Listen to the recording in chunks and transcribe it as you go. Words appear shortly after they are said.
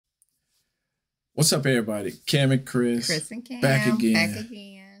What's up, everybody? Cam and Chris. Chris and Cam. Back again. Back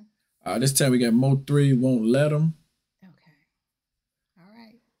again. This time we got Mo3, Won't Let Em. Okay. All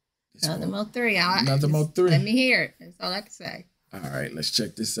right. Another Mo3. Another Mo3. Let me hear it. That's all I can say. All right, let's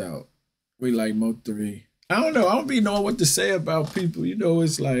check this out. We like Mo3. I don't know. I don't be knowing what to say about people. You know,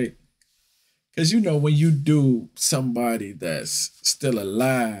 it's like, because, you know, when you do somebody that's still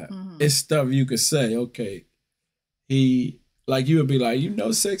alive, it's stuff you could say, okay, like you would be like, you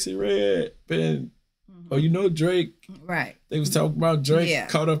know, Sexy Red, Ben, or you know, Drake. Right. They was talking about Drake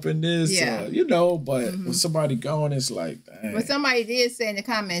caught up in this, you know, but when somebody gone, it's like, dang. But somebody did say in the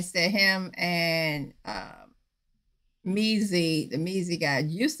comments that him and Mo3, the Mo3 guy,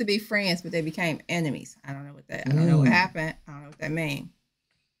 used to be friends, but they became enemies. I don't know what that, I don't know what happened. I don't know what that means.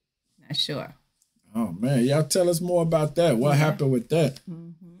 Not sure. Oh, man. Y'all tell us more about that. What happened with that?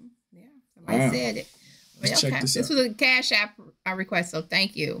 Yeah, somebody said it. Let's check this out. This was a Cash App request, so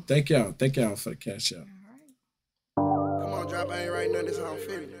thank you. Thank y'all. Thank y'all for the Cash App. All right. Come on, drop ain't right now. This how I'm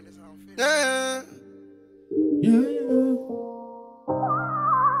feeling. Yeah.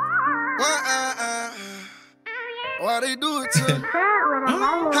 Why they do it to me?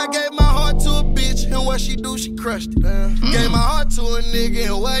 I gave my heart to a bitch, and what she do, she crushed it. Gave my heart to a nigga,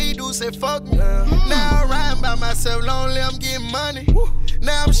 and what he do, say fuck me. Now I'm riding by myself, lonely, I'm getting money.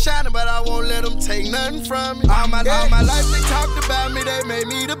 Now I'm shining, but I won't let them take nothing from me. All my life they talked about me, they made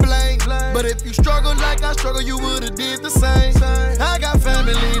me to blame. But if you struggle like I struggle, you would've did the same. I got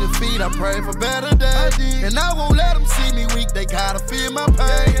family to feed, I pray for better days. And I won't let them see me weak, they gotta feel my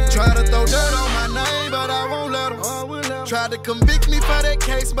pain. Try to throw dirt on my name, but I won't let them. Tried to convict me for that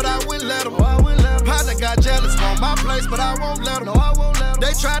case, but I wouldn't let them. Partner got jealous on my place, but I won't let them.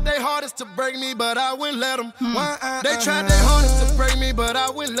 They tried their hardest to break me, but I wouldn't let them. They tried their hardest to break me, but I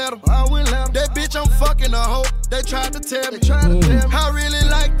wouldn't let them. That bitch, I'm fucking a hoe. They tried to tell me. I really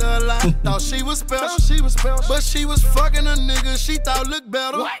liked her a lot. Thought she was special. But she was fucking a nigga she thought looked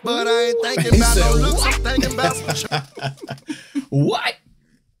better. But I ain't thinking about no looks, I'm thinking about some What?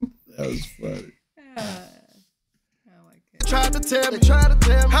 That was funny. Tried to tell me,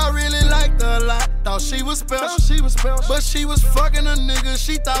 I really liked her a lot. Thought she was special, but she was fucking a nigga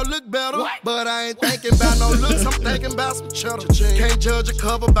she thought looked better. But I ain't thinking about no looks, I'm thinking about some cheddar. Can't judge a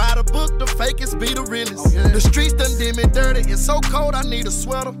cover by the book, the fakest be the realest. The streets done did me dirty, it's so cold I need a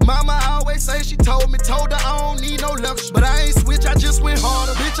sweater. Mama always say she told her I don't need no lecture. But I ain't switch, I just went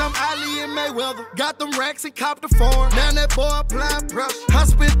harder. Bitch, I'm Ali and Mayweather. Got them racks and copped the foreign. Now that boy applying pressure. I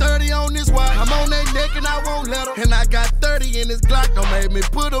spent 30 on this watch. I'm on that neck and I won't let her. And I got 30 in this Glock, don't make me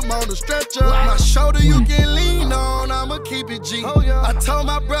put him on the stretcher. My shoulder you can lean on, I'ma keep it G. I told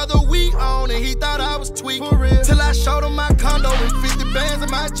my brother we on and he thought I was tweaking. Till I showed him my condo and 50 bands in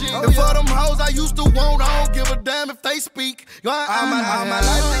my jeans. And for them hoes I used to want, I don't give a damn if they speak. All my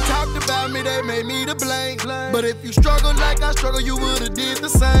life they talked about me, they made me to blame. But if you struggle like I struggle, you would've did the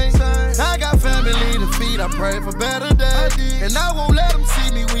same. I got family to feed, I pray for better days. And I won't let them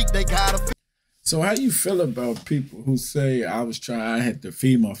see me weak, they gotta feel. So how you feel about people who say I had to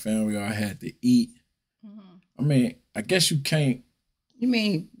feed my family or I had to eat? I mean, I guess you can't. You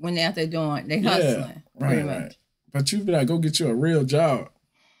mean when they're out there doing, they hustling. Right. But you be like, go get you a real job.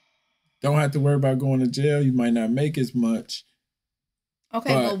 Don't have to worry about going to jail. You might not make as much.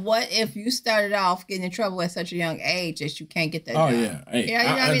 Okay, but what if you started off getting in trouble at such a young age that you can't get that job? Yeah. Hey, you know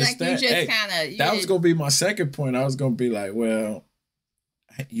what I mean? Like you just kind of. That was going to be my second point. I was going to be like, well,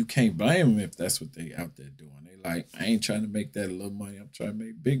 you can't blame them if that's what they out there doing. They like, I ain't trying to make that little money. I'm trying to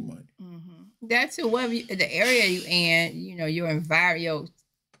make big money. That's whoever the area you in, you know, your environment, your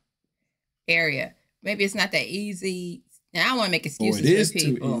area. Maybe it's not that easy. Now I don't want to make excuses for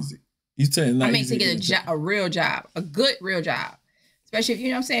people. Too easy. You saying not to get a real job, a good real job. Especially if you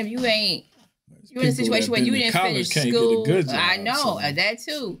know what I'm saying, if you're in a situation where you didn't finish school. I know that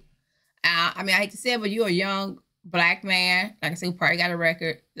too. I mean, I hate to say it, but you're a young Black man, like I said, who probably got a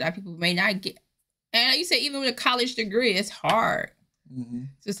record. A lot of people may not get, and like you say, even with a college degree, it's hard.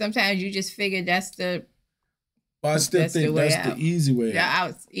 So sometimes you just figure that's the. But I still think that's the easy way out.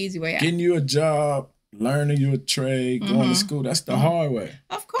 Yeah, easy way out. Getting you a job, learning you a trade, going to school, that's the hard way.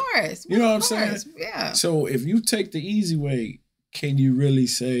 Of course. You know what I'm saying? Yeah. So if you take the easy way, can you really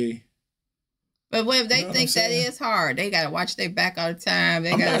say? But what if they think that is hard? They got to watch their back all the time.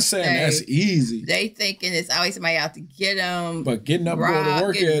 I'm not saying that's easy. They thinking it's always somebody out to get them. But getting up going to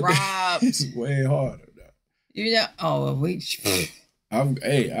work every day is way harder. You know,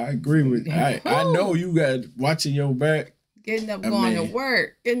 I agree with you. I know you got watching your back. Getting up, going to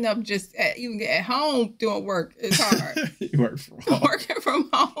work. Getting up just even at home doing work is hard. You work from home. Working from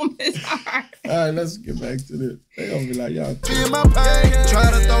home is hard. All right, let's get back to this. They gonna be like, y'all. Feel my pain. Try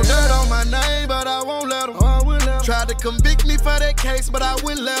to throw dirt on my name, but I convict me for that case, but I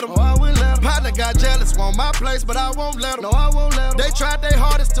wouldn't let them. Partner got jealous, want my place, but I won't let them. No, I won't let them. They tried their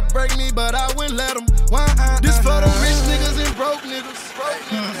hardest to break me, but I wouldn't let them. This for the rich niggas and broke niggas.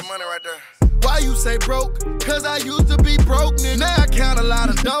 That money right there. Why you say broke? Cause I used to be broke, nigga. Now I count a lot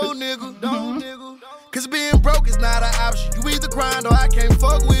of dough, nigga. Cause being broke is not an option. You either grind or I can't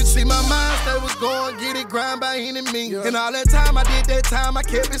fuck with you. See, my mind state was going, get it, grind by any means. And all that time I did that time, I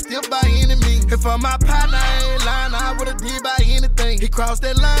kept it still by any means. And for my partner, I ain't lying, I would've did by anything. He crossed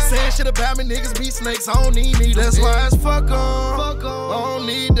that line, saying shit about me, niggas be snakes, I don't need me. That's why it's fuck on, I don't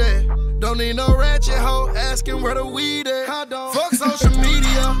need that. Don't need no ratchet hoe asking where the weed at. Fuck social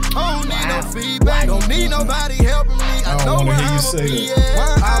media, I don't need no feedback. Don't need nobody helping me, I know where I'ma be at.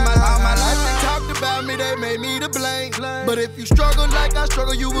 All my life they talked about me, they made me to blame. But if you struggle like I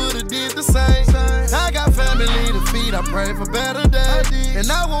struggle, you would've did the same. I got family to feed, I pray for better days.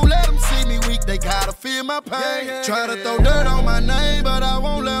 And I won't let them see me weak, they gotta feel my pain. Try to throw dirt on my name, but I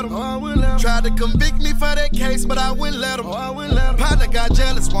won't let them. Tried to convict me for that case, but I wouldn't let them. Partner got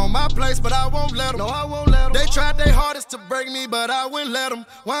jealous, want my place, but I won't let them. No, I won't let them. They tried their hardest to break me, but I wouldn't let them.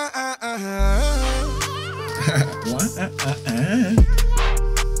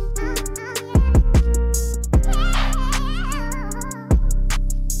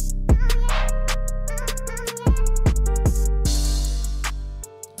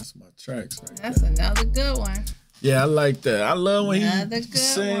 That's my tracks right That's there. Another good one. Yeah, I like that. I love when he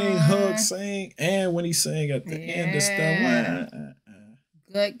sing, hook, sing, and when he sing at the end of stuff.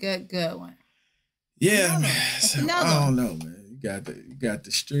 Good one. Yeah, man. So, I don't know, man. You got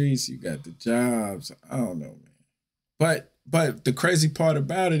the streets, you got the jobs. I don't know, man. But the crazy part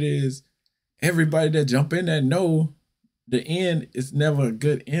about it is everybody that jump in there know the end is never a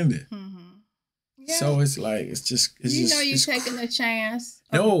good ending. Yeah. So it's like you're taking a chance.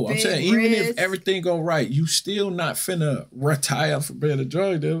 No, I'm saying even if everything go right, you still not finna retire for being a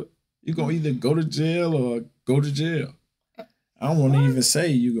drug dealer. You gonna either go to jail or go to jail. I don't want to even say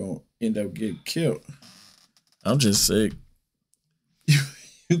you gonna end up getting killed. I'm just saying you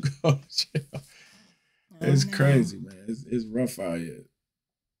go to jail. It's crazy, man. It's rough out here.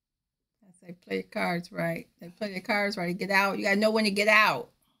 They play your cards right. They play your cards right. Get out. You gotta know when to get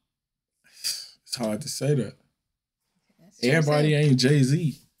out. It's hard to say that. Everybody ain't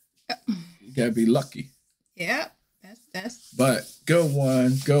Jay-Z. You gotta be lucky. Yeah, that's. But good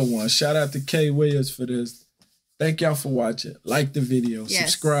one. Shout out to K Williams for this. Thank y'all for watching. Like the video,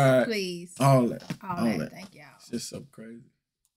 subscribe, please. all that. All that. Thank y'all. It's just so crazy.